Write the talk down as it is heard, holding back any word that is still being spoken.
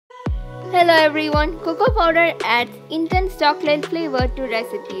Hello everyone, cocoa powder adds intense chocolate flavor to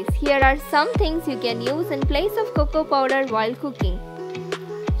recipes. Here are some things you can use in place of cocoa powder while cooking.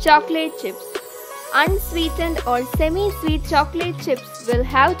 Chocolate chips. Unsweetened or semi-sweet chocolate chips will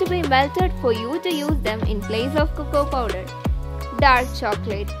have to be melted for you to use them in place of cocoa powder. Dark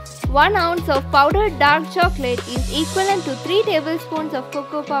chocolate. 1 ounce of powdered dark chocolate is equivalent to 3 tablespoons of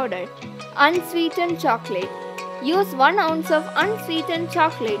cocoa powder. Unsweetened chocolate. Use 1 ounce of unsweetened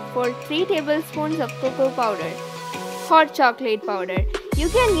chocolate for 3 tablespoons of cocoa powder. Hot chocolate powder. You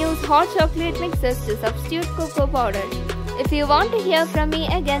can use hot chocolate mixes to substitute cocoa powder. If you want to hear from me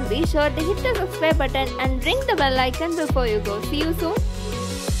again, be sure to hit the subscribe button and ring the bell icon before you go. See you soon.